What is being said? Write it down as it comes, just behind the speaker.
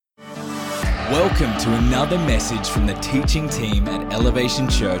Welcome to another message from the teaching team at Elevation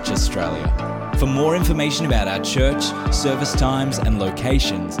Church Australia. For more information about our church, service times and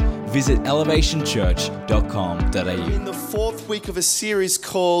locations, visit elevationchurch.com.au. In the fourth week of a series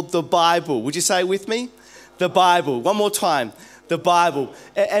called The Bible. Would you say it with me? The Bible. One more time. The Bible.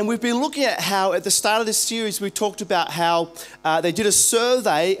 And we've been looking at how at the start of this series we talked about how they did a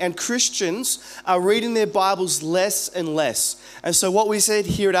survey and Christians are reading their Bibles less and less. And so what we said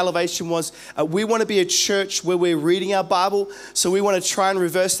here at Elevation was we want to be a church where we're reading our Bible. So we want to try and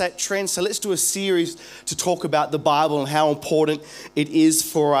reverse that trend. So let's do a series to talk about the Bible and how important it is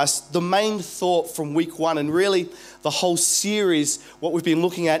for us. The main thought from week one and really the whole series, what we've been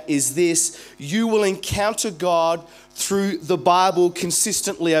looking at is this: you will encounter God through the Bible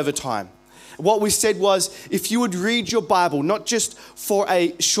consistently over time. What we said was, if you would read your Bible, not just for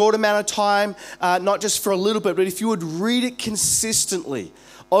a short amount of time, not just for a little bit, but if you would read it consistently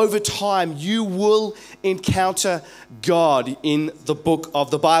over time, you will encounter God in the book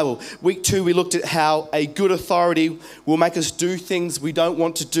of the Bible. Week 2, we looked at how a good authority will make us do things we don't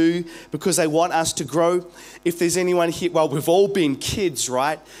want to do because they want us to grow. If there's anyone here, well, we've all been kids,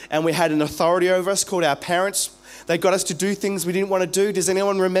 right? And we had an authority over us called our parents. They got us to do things we didn't want to do. Does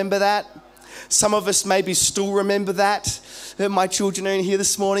anyone remember that? Some of us maybe still remember that. My children are in here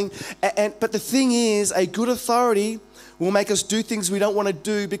this morning. But the thing is, a good authority will make us do things we don't want to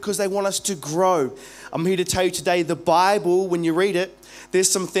do because they want us to grow. I'm here to tell you today, the Bible, when you read it, there's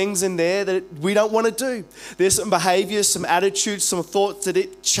some things in there that we don't want to do. There's some behaviors, some attitudes, some thoughts that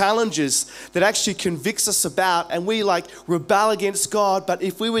it challenges, that actually convicts us about, and we rebel against God. But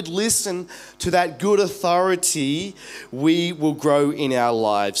if we would listen to that good authority, we will grow in our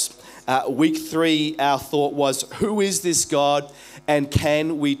lives. Week 3, our thought was, who is this God and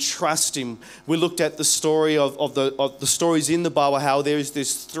can we trust him? We looked at the story of the stories in the Bible, how there is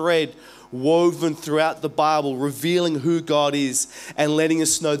this thread woven throughout the Bible, revealing who God is and letting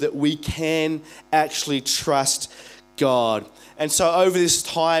us know that we can actually trust God. And so over this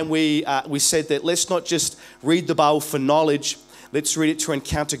time, we said that let's not just read the Bible for knowledge, let's read it to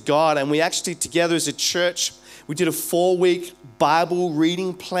encounter God. And we actually, together as a church, we did a 4-week Bible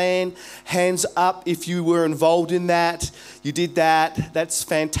reading plan. Hands up if you were involved in that. You did that. That's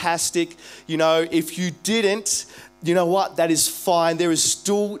fantastic. You know, if you didn't, you know what? That is fine. There is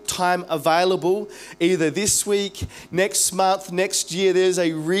still time available. Either this week, next month, next year, there's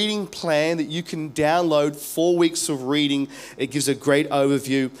a reading plan that you can download, 4 weeks of reading. It gives a great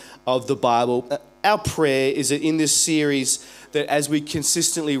overview of the Bible. Our prayer is that in this series, that as we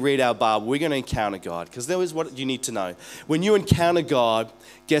consistently read our Bible, we're going to encounter God. Because that is what you need to know. When you encounter God,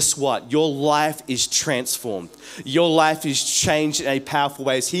 guess what? Your life is transformed. Your life is changed in a powerful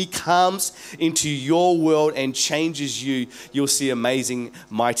way. As he comes into your world and changes you, you'll see amazing,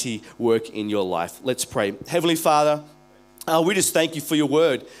 mighty work in your life. Let's pray. Heavenly Father, we just thank you for your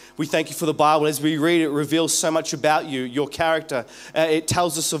word. We thank you for the Bible. As we read it, it reveals so much about you, your character. It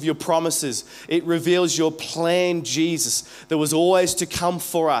tells us of your promises. It reveals your plan, Jesus, that was always to come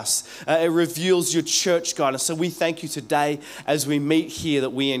for us. It reveals your church, God. And so we thank you today as we meet here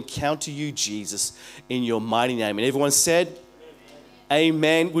that we encounter you, Jesus, in your mighty name. And everyone said,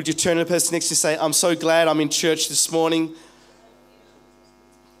 Amen. Would you turn to the person next to you and say, I'm so glad I'm in church this morning.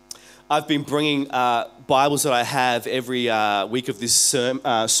 I've been bringing Bibles that I have every week of this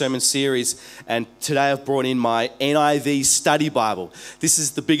sermon series, and today I've brought in my NIV study Bible. This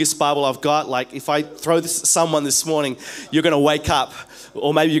is the biggest Bible I've got. Like, if I throw this at someone this morning, you're going to wake up,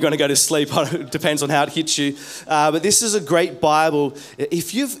 or maybe you're going to go to sleep. It depends on how it hits you. But this is a great Bible.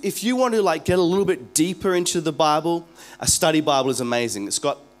 If you want to get a little bit deeper into the Bible, a study Bible is amazing. It's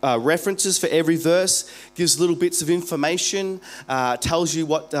got references for every verse, gives little bits of information, tells you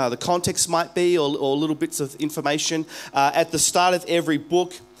what the context might be, or little bits of information. At the start of every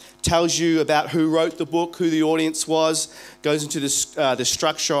book, tells you about who wrote the book, who the audience was, goes into the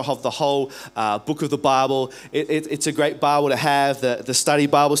structure of the whole book of the Bible. It's a great Bible to have, the study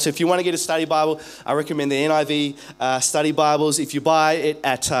Bible. So if you want to get a study Bible, I recommend the NIV study Bibles. If you buy it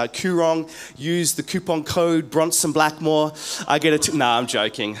at Koorong, use the coupon code Bronson Blackmore. I get a... No, I'm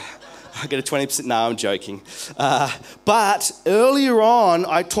joking. I get a 20%. No, I'm joking. But earlier on,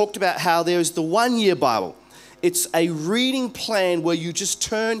 I talked about how there is the 1-year Bible. It's a reading plan where you just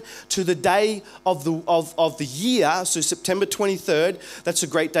turn to the day of the year, so September 23rd. That's a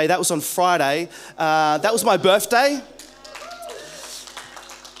great day. That was on Friday. That was my birthday.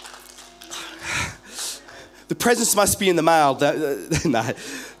 The presents must be in the mail. No.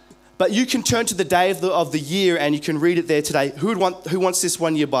 But you can turn to the day of the year and you can read it there today. Who wants this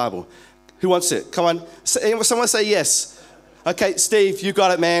 1-year Bible? Who wants it? Come on. Someone say yes. Okay, Steve, you got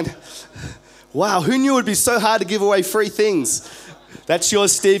it, man. Wow, who knew it would be so hard to give away free things? That's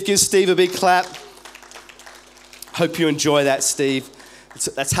yours, Steve. Give Steve a big clap. Hope you enjoy that, Steve.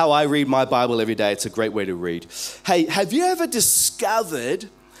 That's how I read my Bible every day. It's a great way to read. Hey, have you ever discovered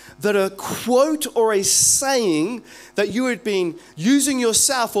that a quote or a saying that you had been using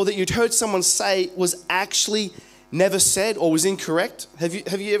yourself or that you'd heard someone say was actually never said or was incorrect? Have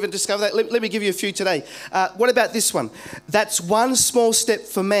you ever discovered that? Let me give you a few today. What about this one? That's one small step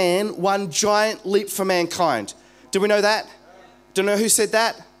for man, one giant leap for mankind. Do we know that? Do you know who said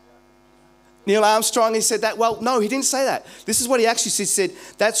that? Neil Armstrong, he said that? Well, no, he didn't say that. This is what he actually said.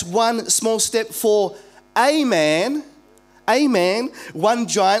 That's one small step for a man, one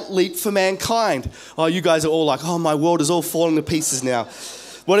giant leap for mankind. Oh, you guys are all like, oh, my world is all falling to pieces now.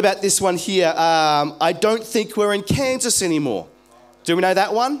 What about this one here? I don't think we're in Kansas anymore. Do we know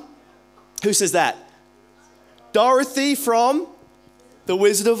that one? Who says that? Dorothy from The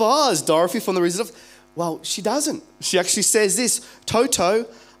Wizard of Oz. Dorothy from The Wizard of Oz. Well, she doesn't. She actually says this, Toto,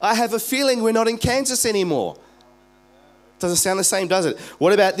 I have a feeling we're not in Kansas anymore. Doesn't sound the same, does it?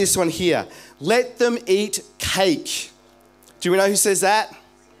 What about this one here? Let them eat cake. Do we know who says that?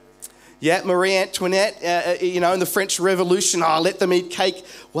 Yeah, Marie Antoinette, in the French Revolution, let them eat cake.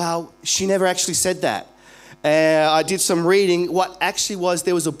 Well, she never actually said that. I did some reading. What actually was,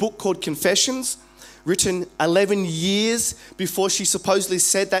 there was a book called Confessions, written 11 years before she supposedly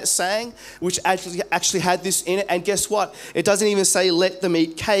said that saying, which actually had this in it. And guess what? It doesn't even say let them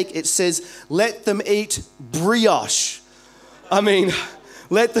eat cake. It says let them eat brioche. I mean,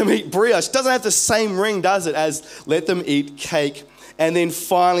 let them eat brioche. Doesn't have the same ring, does it, as let them eat cake. And then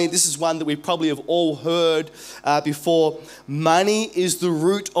finally, this is one that we probably have all heard before. Money is the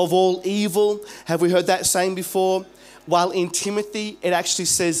root of all evil. Have we heard that saying before? While in Timothy, it actually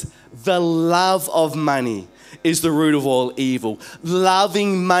says the love of money is the root of all evil.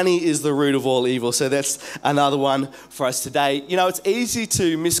 Loving money is the root of all evil. So that's another one for us today. You know, it's easy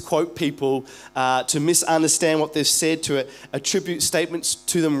to misquote people, to misunderstand what they've said, to attribute statements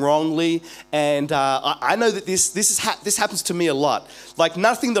to them wrongly. And I know that this happens to me a lot. Like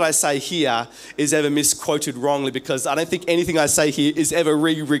nothing that I say here is ever misquoted wrongly because I don't think anything I say here is ever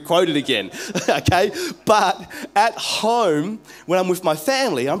re-quoted again. Okay? But at home, when I'm with my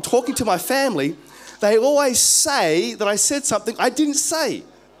family, I'm talking to my family, they always say that I said something I didn't say.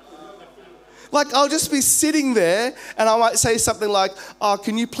 Like I'll just be sitting there and I might say something like, oh,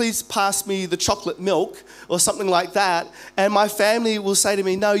 can you please pass me the chocolate milk or something like that? And my family will say to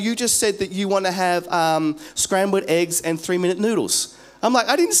me, no, you just said that you want to have scrambled eggs and 3-minute noodles. I'm like,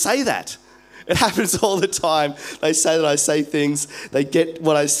 I didn't say that. It happens all the time. They say that I say things, they get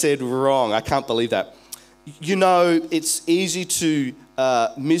what I said wrong. I can't believe that. You know, it's easy to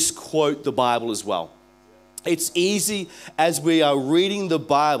misquote the Bible as well. It's easy as we are reading the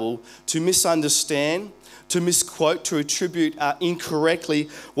Bible to misunderstand, to misquote, to attribute incorrectly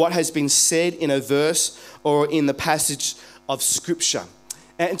what has been said in a verse or in the passage of Scripture.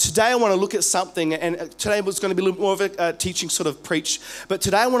 And today I want to look at something, and today was going to be a little more of a teaching sort of preach, but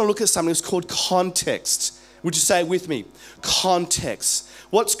today I want to look at something that's called context. Would you say it with me? Context.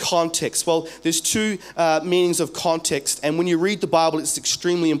 What's context? Well, there's two meanings of context, and when you read the Bible, it's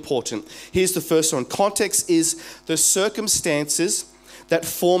extremely important. Here's the first one. Context is the circumstances that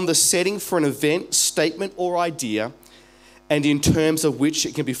form the setting for an event, statement, or idea, and in terms of which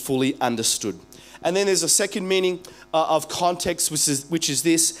it can be fully understood. And then there's a second meaning of context, which is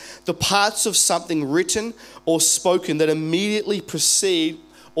this: the parts of something written or spoken that immediately precede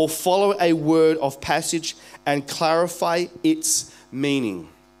or follow a word of passage and clarify its meaning.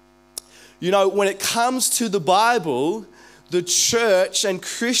 You know, when it comes to the Bible, the church and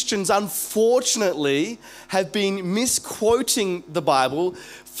Christians, unfortunately, have been misquoting the Bible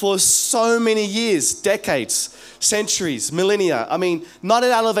for so many years, decades, centuries, millennia. I mean, not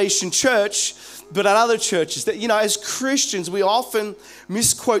at Elevation Church, but at other churches. That, you know, as Christians, we often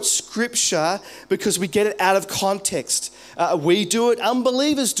misquote Scripture because we get it out of context. We do it,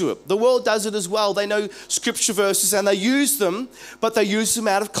 unbelievers do it. The world does it as well. They know Scripture verses and they use them, but they use them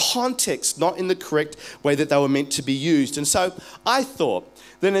out of context, not in the correct way that they were meant to be used. And so I thought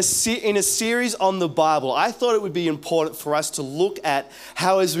that in a series on the Bible, I thought it would be important for us to look at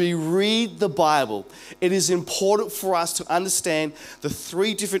how, as we read the Bible, it is important for us to understand the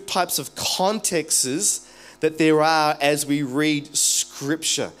 3 different types of contexts that there are as we read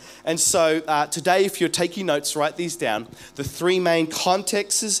Scripture. And so today, if you're taking notes, write these down. The 3 main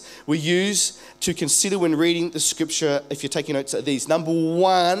contexts we use to consider when reading the Scripture, if you're taking notes, are these. Number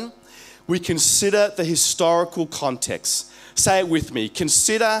 1, we consider the historical context. Say it with me.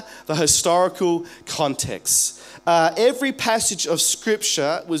 Consider the historical context. Every passage of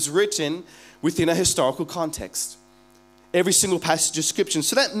Scripture was written within a historical context. Every single passage of Scripture.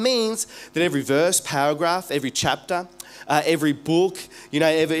 So that means that every verse, paragraph, every chapter, every book,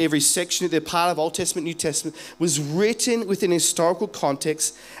 every section that they're part of, Old Testament, New Testament, was written within a historical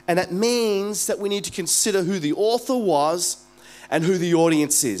context. And that means that we need to consider who the author was and who the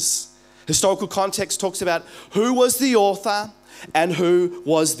audience is. Historical context talks about who was the author and who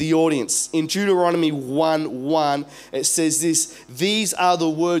was the audience. In Deuteronomy 1:1, it says this: "These are the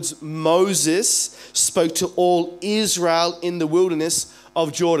words Moses spoke to all Israel in the wilderness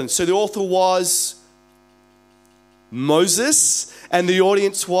of Jordan." So the author was Moses, and the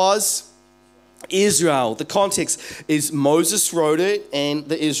audience was Israel. The context is Moses wrote it, and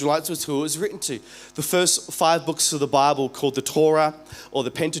the Israelites was who it was written to. The first 5 books of the Bible, called the Torah or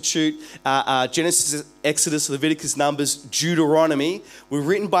the Pentateuch, Genesis, Exodus, Leviticus, Numbers, Deuteronomy, were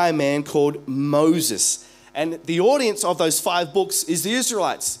written by a man called Moses. And the audience of those 5 books is the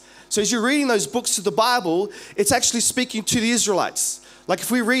Israelites. So as you're reading those books of the Bible, it's actually speaking to the Israelites. Like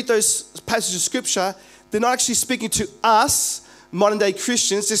if we read those passages of Scripture, they're not actually speaking to us, modern day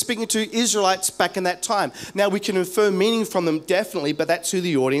Christians, they're speaking to Israelites back in that time. Now we can infer meaning from them definitely, but that's who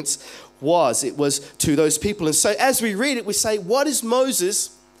the audience was. It was to those people. And so as we read it, we say, what is Moses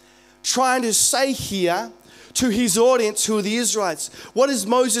trying to say here to his audience, who are the Israelites? What is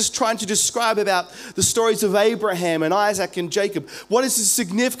Moses trying to describe about the stories of Abraham and Isaac and Jacob? What is the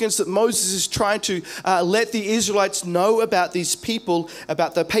significance that Moses is trying to let the Israelites know about these people,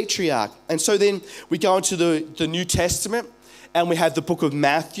 about the patriarch? And so then we go into the New Testament, and we have the book of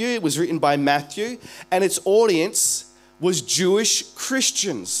Matthew. It was written by Matthew, and its audience was Jewish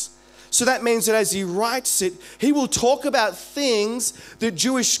Christians. So that means that as he writes it, he will talk about things that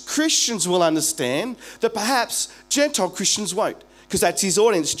Jewish Christians will understand that perhaps Gentile Christians won't, because that's his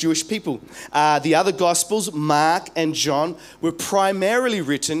audience, Jewish people. The other Gospels, Mark and John, were primarily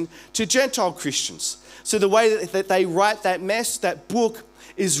written to Gentile Christians. So the way that they write that book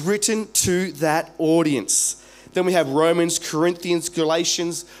is written to that audience. Then we have Romans, Corinthians,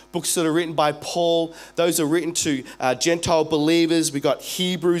 Galatians, books that are written by Paul. Those are written to Gentile believers. We got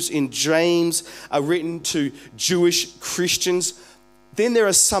Hebrews and James are written to Jewish Christians. Then there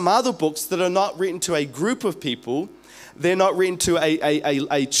are some other books that are not written to a group of people. They're not written to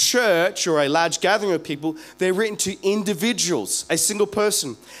a church or a large gathering of people. They're written to individuals, a single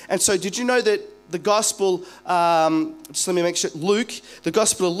person. And so did you know that the Gospel, just let me make sure, Luke, the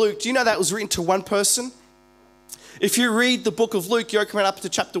Gospel of Luke, do you know that was written to one person? If you read the book of Luke, you open it up to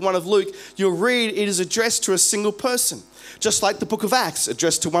chapter 1 of Luke, you'll read it is addressed to a single person. Just like the book of Acts,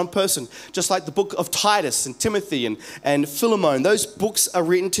 addressed to one person. Just like the book of Titus and Timothy and Philemon. Those books are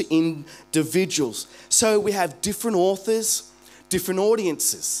written to individuals. So we have different authors, different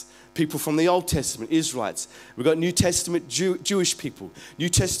audiences. People from the Old Testament, Israelites. We've got New Testament Jewish people. New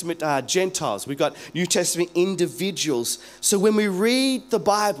Testament Gentiles. We've got New Testament individuals. So when we read the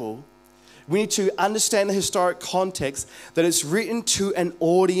Bible, we need to understand the historic context, that it's written to an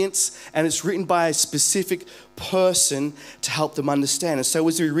audience and it's written by a specific person to help them understand. And so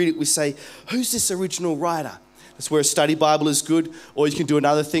as we read it, we say, who's this original writer? That's where a study Bible is good, or you can do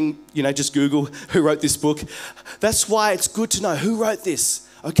another thing, just Google who wrote this book. That's why it's good to know who wrote this.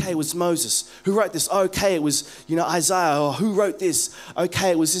 Okay, it was Moses. Who wrote this? Okay, it was, Isaiah. Or who wrote this? Okay,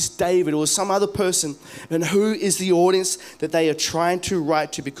 it was this David or some other person. And who is the audience that they are trying to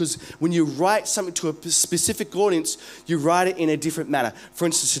write to? Because when you write something to a specific audience, you write it in a different manner. For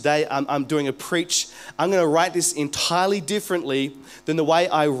instance, today I'm doing a preach. I'm going to write this entirely differently than the way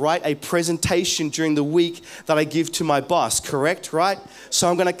I write a presentation during the week that I give to my boss. Correct, right? So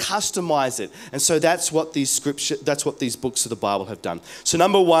I'm going to customize it. And so that's what these books of the Bible have done. So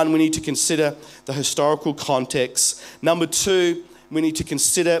number one, we need to consider the historical context. Number two, we need to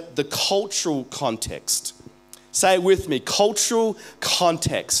consider the cultural context. Say it with me, cultural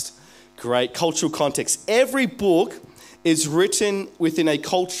context. Great, cultural context. Every book is written within a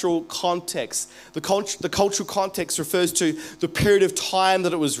cultural context. The cultural context refers to the period of time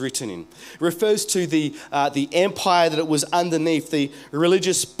that it was written in. It refers to the empire that it was underneath, the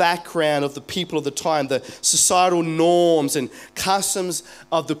religious background of the people of the time, the societal norms and customs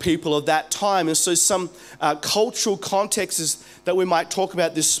of the people of that time. And so some cultural contexts that we might talk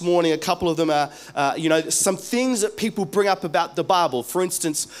about this morning, a couple of them are, some things that people bring up about the Bible. For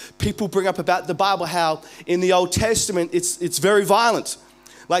instance, people bring up about the Bible how in the Old Testament it's very violent.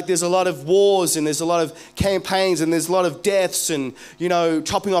 Like there's a lot of wars and there's a lot of campaigns and there's a lot of deaths and,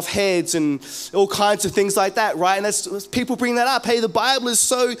 chopping off heads and all kinds of things like that, right? And that's people bring that up. Hey, the Bible is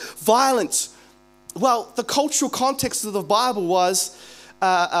so violent. Well, the cultural context of the Bible was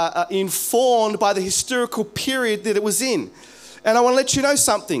informed by the historical period that it was in. And I want to let you know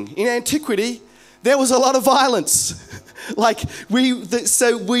something. In antiquity, there was a lot of violence.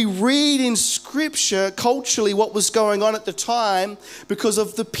 So we read in Scripture culturally what was going on at the time because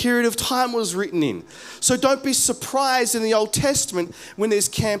of the period of time it was written in. So don't be surprised in the Old Testament when there's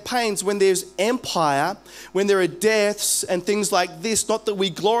campaigns, when there's empire, when there are deaths and things like this. Not that we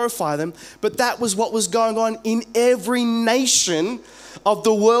glorify them, but that was what was going on in every nation of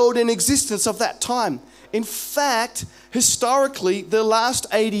the world in existence of that time. In fact, historically, the last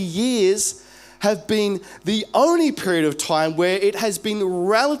 80 years have been the only period of time where it has been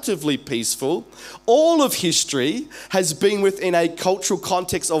relatively peaceful. All of history has been within a cultural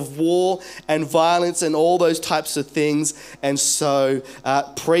context of war and violence and all those types of things. And so,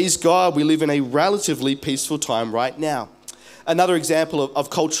 praise God, we live in a relatively peaceful time right now. Another example of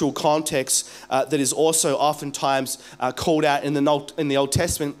cultural context that is also oftentimes called out in the Old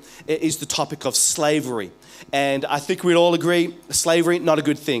Testament is the topic of slavery. And I think we'd all agree, slavery, not a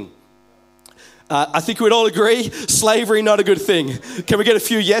good thing. I think we'd all agree, slavery, not a good thing. Can we get a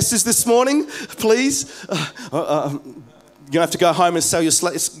few yeses this morning, please? You're going to have to go home and sell your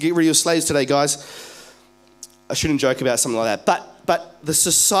get rid of your slaves today, guys. I shouldn't joke about something like that. But the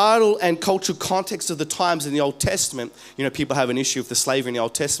societal and cultural context of the times in the Old Testament, people have an issue with the slavery in the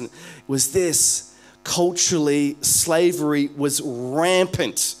Old Testament, was this. Culturally, slavery was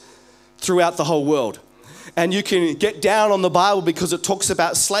rampant throughout the whole world. And you can get down on the Bible because it talks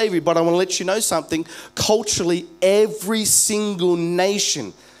about slavery, but I want to let you know something. Culturally, every single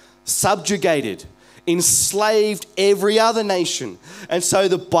nation subjugated, enslaved every other nation. And so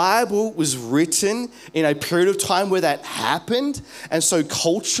the Bible was written in a period of time where that happened. And so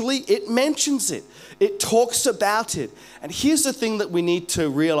culturally, it mentions it. It talks about it. And here's the thing that we need to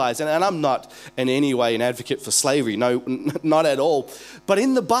realize, and I'm not in any way an advocate for slavery, no, not at all. But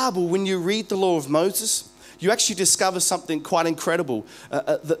in the Bible, when you read the Law of Moses, you actually discover something quite incredible.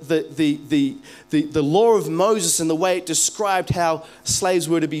 The Law of Moses and the way it described how slaves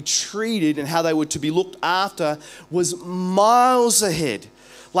were to be treated and how they were to be looked after was miles ahead,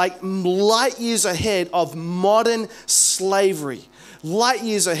 like light years ahead of modern slavery. Light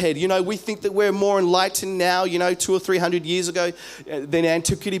years ahead. We think that we're more enlightened now, 200 or 300 years ago than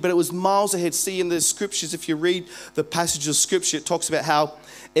antiquity, but it was miles ahead. See in the scriptures, if you read the passage of scripture, it talks about how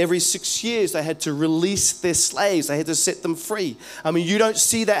every 6 years they had to release their slaves. They had to set them free. I mean, you don't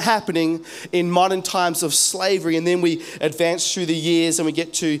see that happening in modern times of slavery. And then we advance through the years and we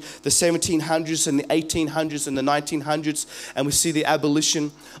get to the 1700s and the 1800s and the 1900s, and we see the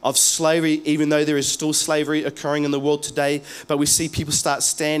abolition of slavery, even though there is still slavery occurring in the world today. But we see people start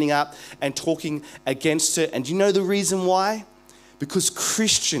standing up and talking against it. And do you know the reason why? Because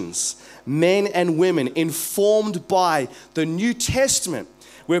Christians, men and women, informed by the New Testament,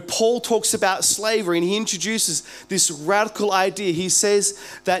 where Paul talks about slavery and he introduces this radical idea. He says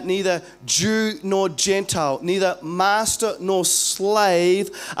that neither Jew nor Gentile, neither master nor slave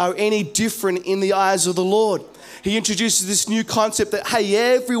are any different in the eyes of the Lord. He introduces this new concept that,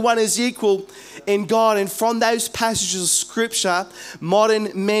 hey, everyone is equal in God. And from those passages of scripture,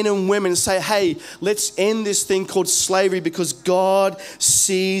 modern men and women say, hey, let's end this thing called slavery because God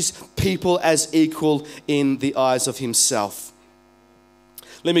sees people as equal in the eyes of himself.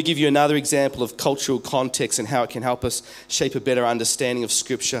 Let me give you another example of cultural context and how it can help us shape a better understanding of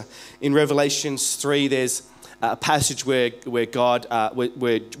Scripture. In Revelation 3, there's a passage where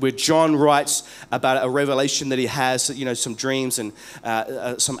John writes about a revelation that he has, some dreams and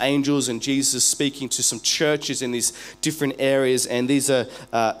some angels and Jesus speaking to some churches in these different areas. And these are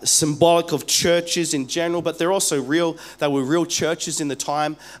symbolic of churches in general, but they're also real. They were real churches in the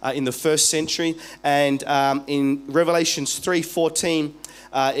time, in the first century. And in Revelation 3:14,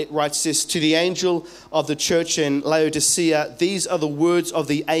 it writes this: to the angel of the church in Laodicea, these are the words of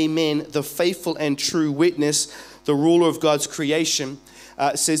the Amen, the faithful and true witness, the ruler of God's creation.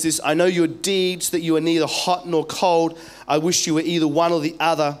 It says this: I know your deeds, that you are neither hot nor cold. I wish you were either one or the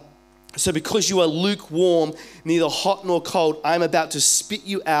other. So because you are lukewarm, neither hot nor cold, I am about to spit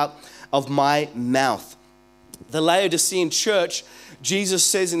you out of my mouth. The Laodicean church, Jesus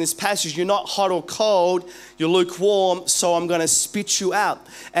says in this passage, you're not hot or cold, you're lukewarm, so I'm going to spit you out.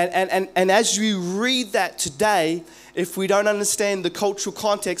 And as we read that today, if we don't understand the cultural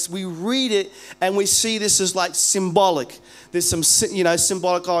context, we read it and we see this as like symbolic. There's some,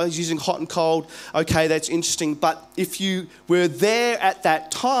 symbolic, he's using hot and cold. Okay, that's interesting. But if you were there at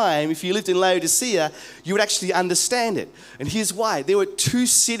that time, if you lived in Laodicea, you would actually understand it. And here's why. There were two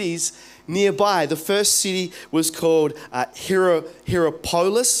cities nearby. The first city was called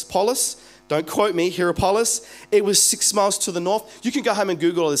Hierapolis. Don't quote me, Hierapolis. It was 6 miles to the north. You can go home and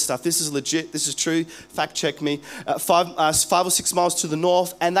Google all this stuff. This is legit. This is true. Fact check me. 5 or 6 miles to the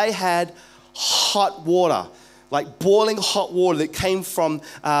north, and they had hot water, like boiling hot water that came from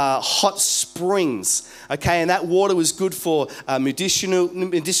hot springs, okay? And that water was good for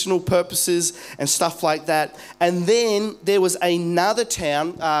medicinal purposes and stuff like that. And then there was another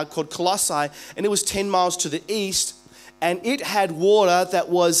town called Colossae, and it was 10 miles to the east, and it had water that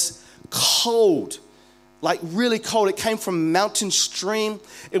was cold, like really cold. It came from a mountain stream.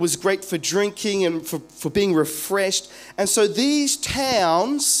 It was great for drinking and for being refreshed. And so these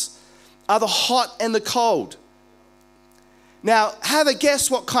towns are the hot and the cold. Now, have a guess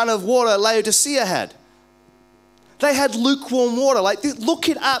what kind of water Laodicea had. They had lukewarm water. Like, look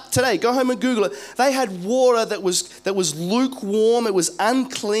it up today. Go home and Google it. They had water that was lukewarm. It was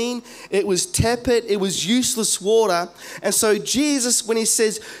unclean. It was tepid. It was useless water. And so Jesus, when he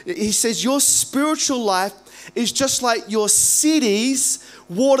says your spiritual life is just like your city's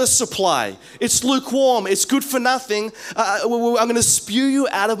water supply. It's lukewarm. It's good for nothing. I'm going to spew you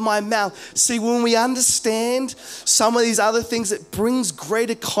out of my mouth. See, when we understand some of these other things, it brings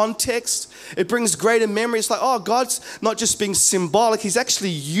greater context. It brings greater memory. It's like, oh, God's not just being symbolic. He's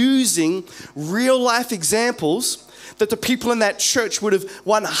actually using real life examples that the people in that church would have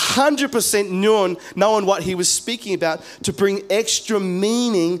 100% known what he was speaking about to bring extra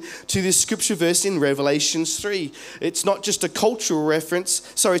meaning to this scripture verse in Revelation 3. It's not just a cultural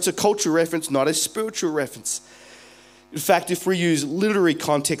reference. Sorry, it's a cultural reference, not a spiritual reference. In fact, if we use literary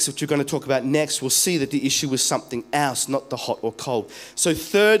context, which we're going to talk about next, we'll see that the issue was something else, not the hot or cold. So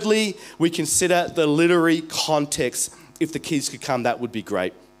thirdly, we consider the literary context. If the kids could come, that would be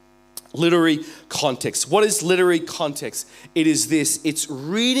great. Literary context. What is literary context? It is this. It's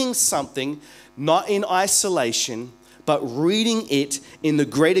reading something not in isolation, but reading it in the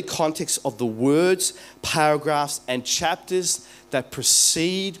greater context of the words, paragraphs, and chapters that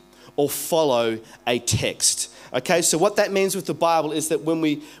precede or follow a text. Okay, so what that means with the Bible is that when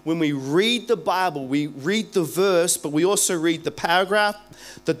we read the Bible, we read the verse, but we also read the paragraph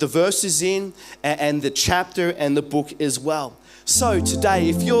that the verse is in and the chapter and the book as well. So today,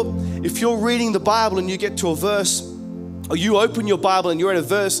 if you're reading the Bible and you get to a verse, or you open your Bible and you're at a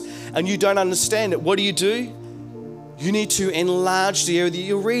verse and you don't understand it, what do? You need to enlarge the area that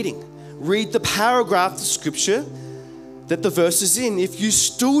you're reading. Read the paragraph, the scripture that the verse is in. If you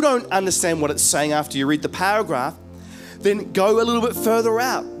still don't understand what it's saying after you read the paragraph, then go a little bit further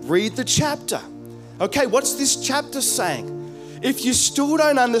out. Read the chapter. Okay, what's this chapter saying? If you still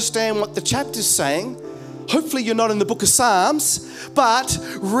don't understand what the chapter's saying, hopefully you're not in the book of Psalms, but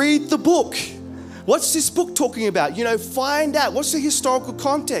read the book. What's this book talking about? Find out what's the historical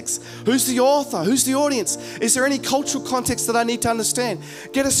context. Who's the author? Who's the audience? Is there any cultural context that I need to understand?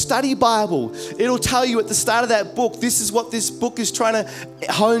 Get a study Bible. It'll tell you at the start of that book, this is what this book is trying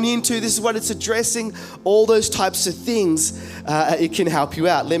to hone into. This is what it's addressing. All those types of things, it can help you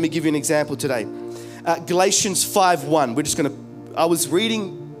out. Let me give you an example today. Galatians 5:1. I was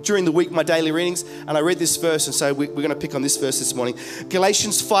reading during the week, my daily readings, and I read this verse, and so we're going to pick on this verse this morning.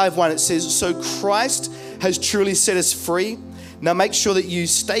 Galatians 5:1, it says, so Christ has truly set us free. Now make sure that you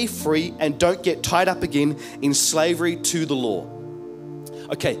stay free and don't get tied up again in slavery to the law.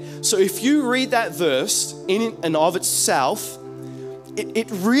 Okay, so if you read that verse in and of itself, it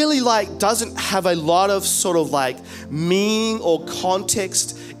really doesn't have a lot of sort of meaning or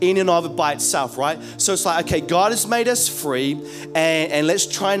context in and of it by itself, right? So it's okay, God has made us free, and let's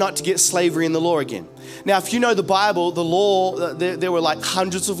try not to get slavery in the law again. Now, if you know the Bible, the law, there were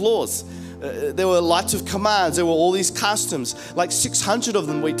hundreds of laws. There were lots of commands. There were all these customs, 600 of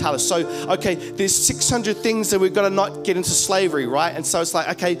them we tell us. So, okay, there's 600 things that we've got to not get into slavery, right? And so it's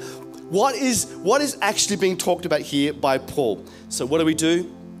okay, what is actually being talked about here by Paul? So what do we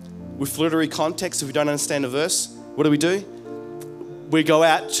do with literary context if we don't understand a verse? What do? We go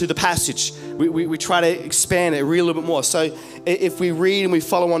out to the passage. We try to expand it, read a little bit more. So if we read and we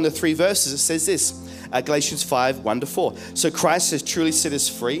follow on the 3 verses, it says this, Galatians 5:1-4. So Christ has truly set us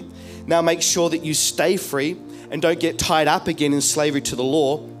free. Now make sure that you stay free and don't get tied up again in slavery to the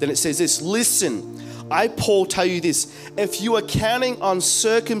law. Then it says this, listen, I, Paul, tell you this, if you are counting on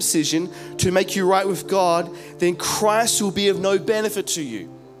circumcision to make you right with God, then Christ will be of no benefit to you.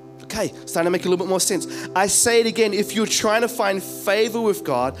 Okay, starting to make a little bit more sense. I say it again, if you're trying to find favor with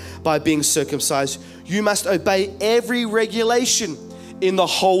God by being circumcised, you must obey every regulation in the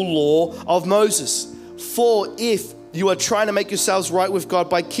whole law of Moses. For if you are trying to make yourselves right with God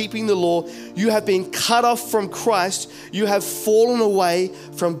by keeping the law, you have been cut off from Christ. You have fallen away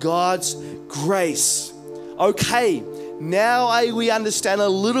from God's grace. Okay, Now we understand a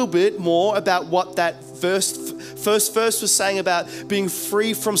little bit more about what that first verse was saying about being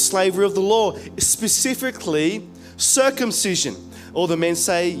free from slavery of the law, specifically circumcision. All the men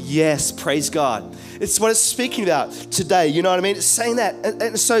say, yes, praise God. It's what it's speaking about today, you know what I mean? It's saying that.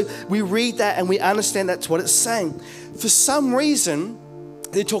 And so we read that and we understand that's what it's saying. For some reason,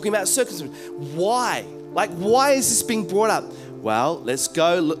 they're talking about circumcision. Why? Like, why is this being brought up? Well, let's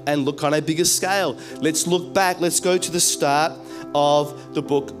go and look on a bigger scale. Let's look back. Let's go to the start of the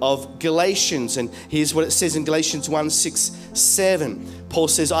book of Galatians. And here's what it says in Galatians 1:6-7. Paul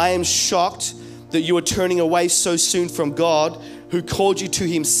says, I am shocked that you are turning away so soon from God, who called you to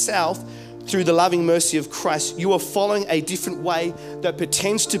himself through the loving mercy of Christ. You are following a different way that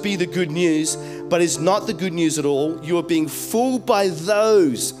pretends to be the good news, but is not the good news at all. You are being fooled by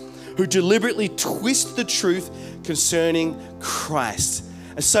those who deliberately twist the truth concerning Christ.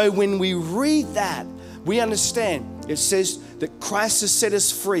 And so when we read that, we understand it says that Christ has set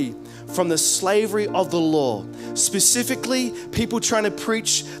us free from the slavery of the law. Specifically, people trying to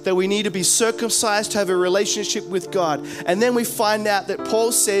preach that we need to be circumcised to have a relationship with God. And then we find out that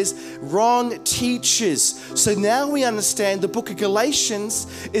Paul says wrong teachers. So now we understand the book of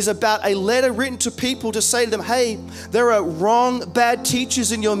Galatians is about a letter written to people to say to them, hey, there are wrong, bad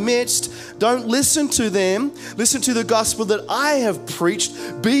teachers in your midst. Don't listen to them. Listen to the gospel that I have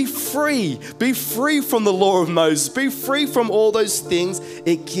preached. Be free. Be free from the law of Moses. Be free from all those things.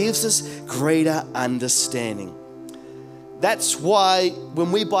 It gives us greater understanding. That's why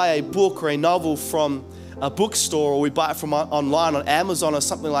when we buy a book or a novel from a bookstore, or we buy it from online on Amazon or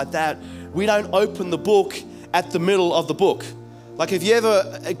something like that, we don't open the book at the middle of the book. Like, if you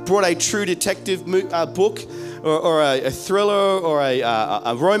ever brought a true detective book or a thriller or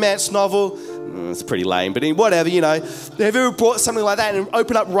a romance novel, it's pretty lame, but whatever, you know. Have you ever brought something like that and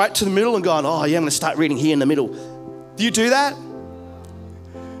open up right to the middle and gone, oh yeah, I'm going to start reading here in the middle? Do you do that?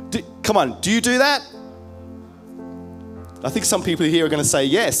 Come on, do you do that? I think some people here are going to say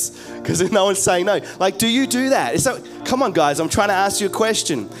yes, because no one's saying no. Like, do you do that? Come on, guys, I'm trying to ask you a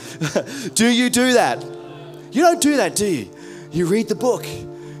question. Do you do that? You don't do that, do you? You read the book.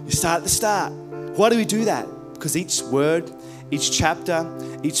 You start at the start. Why do we do that? Because each word, each chapter,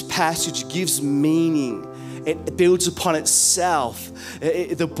 each passage gives meaning. It builds upon itself.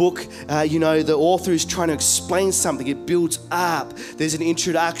 The book, the author is trying to explain something. It builds up. There's an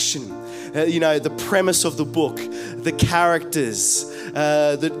introduction. The premise of the book, the characters.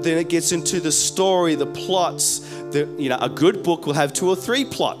 Then it gets into the story, the plots. A good book will have 2 or 3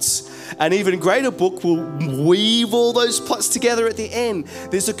 plots. An even greater book will weave all those plots together at the end.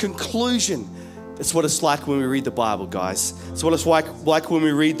 There's a conclusion. That's what it's like when we read the Bible, guys. It's what it's like when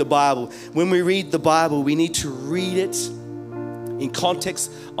we read the Bible. When we read the Bible, we need to read it in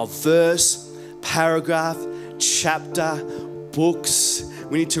context of verse, paragraph, chapter, books.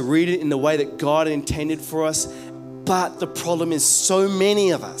 We need to read it in the way that God intended for us. But the problem is so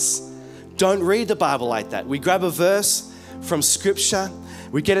many of us don't read the Bible like that. We grab a verse from Scripture,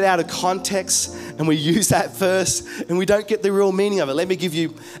 we get it out of context, and we use that verse, and we don't get the real meaning of it. Let me give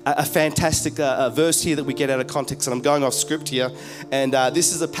you a fantastic verse here that we get out of context, and I'm going off script here. And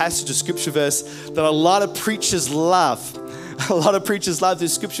this is a passage of Scripture verse that a lot of preachers love. A lot of preachers love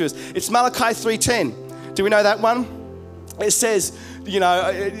this Scripture verse. It's Malachi 3:10. Do we know that one? It says,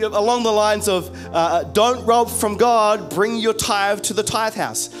 along the lines of, don't rob from God, bring your tithe to the tithe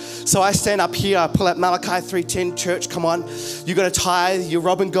house. So I stand up here, I pull out Malachi 3:10, church, come on. You got to tithe, you're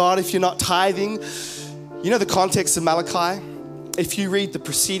robbing God if you're not tithing. You know the context of Malachi? If you read the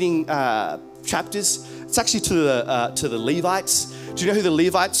preceding chapters, it's actually to the Levites. Do you know who the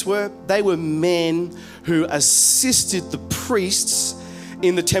Levites were? They were men who assisted the priests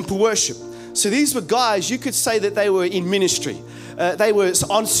in the temple worship. So these were guys, you could say that they were in ministry. They were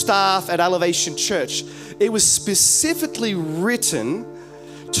on staff at Elevation Church. It was specifically written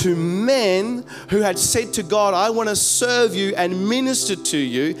to men who had said to God, I want to serve you and minister to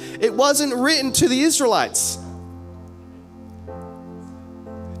you. It wasn't written to the Israelites.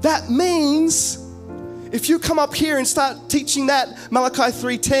 That means if you come up here and start teaching that Malachi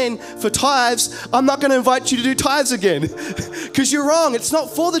 3:10 for tithes, I'm not going to invite you to do tithes again because you're wrong. It's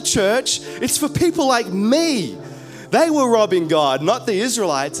not for the church. It's for people like me. They were robbing God, not the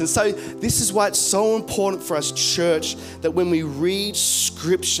Israelites. And so this is why it's so important for us, church, that when we read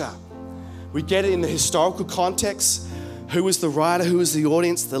Scripture, we get it in the historical context. Who was the writer? Who was the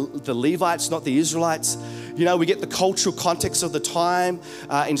audience? The Levites, not the Israelites. We get the cultural context of the time.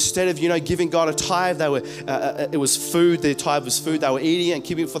 Instead of, giving God a tithe, it was food. Their tithe was food. They were eating it and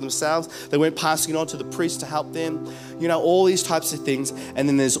keeping it for themselves. They weren't passing it on to the priest to help them. all these types of things. And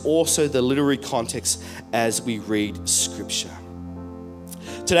then there's also the literary context as we read Scripture.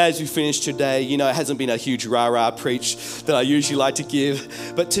 Today, as we finish today, it hasn't been a huge rah-rah preach that I usually like to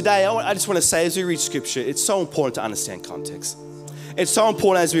give. But today, I just want to say, as we read Scripture, it's so important to understand context. It's so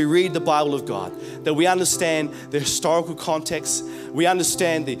important as we read the Bible of God that we understand the historical context, we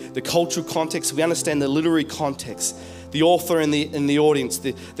understand the cultural context, we understand the literary context, the author and the audience,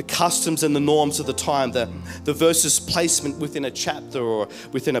 the customs and the norms of the time, the verses placement within a chapter or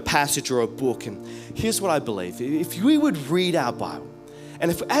within a passage or a book. And here's what I believe. If we would read our Bible, and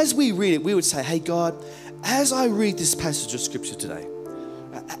if as we read it, we would say, hey God, as I read this passage of Scripture today,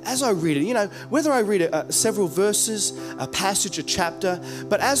 as I read it, whether I read several verses, a passage, a chapter,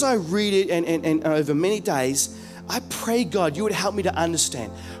 but as I read it and over many days, I pray, God, you would help me to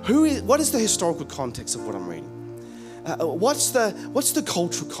understand what is the historical context of what I'm reading? What's the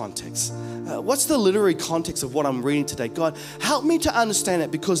cultural context? What's the literary context of what I'm reading today? God, help me to understand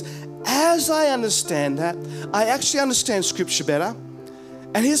it, because as I understand that, I actually understand Scripture better.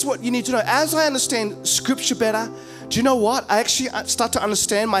 And here's what you need to know. As I understand Scripture better, do you know what? I actually start to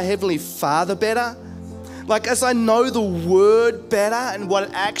understand my Heavenly Father better. Like, as I know the Word better and what it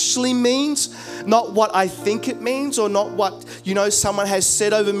actually means, not what I think it means or not what, someone has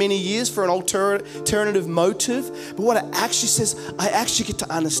said over many years for an alternative motive, but what it actually says, I actually get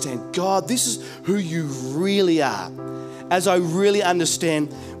to understand, God, this is who you really are. As I really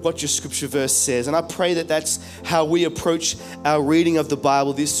understand what your Scripture verse says. And I pray that that's how we approach our reading of the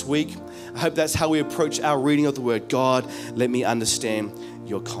Bible this week. I hope that's how we approach our reading of the Word. God, let me understand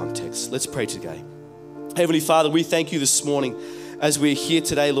your context. Let's pray today. Heavenly Father, we thank you this morning as we're here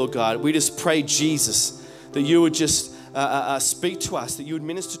today, Lord God. We just pray, Jesus, that you would just speak to us, that you would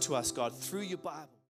minister to us, God, through your Bible.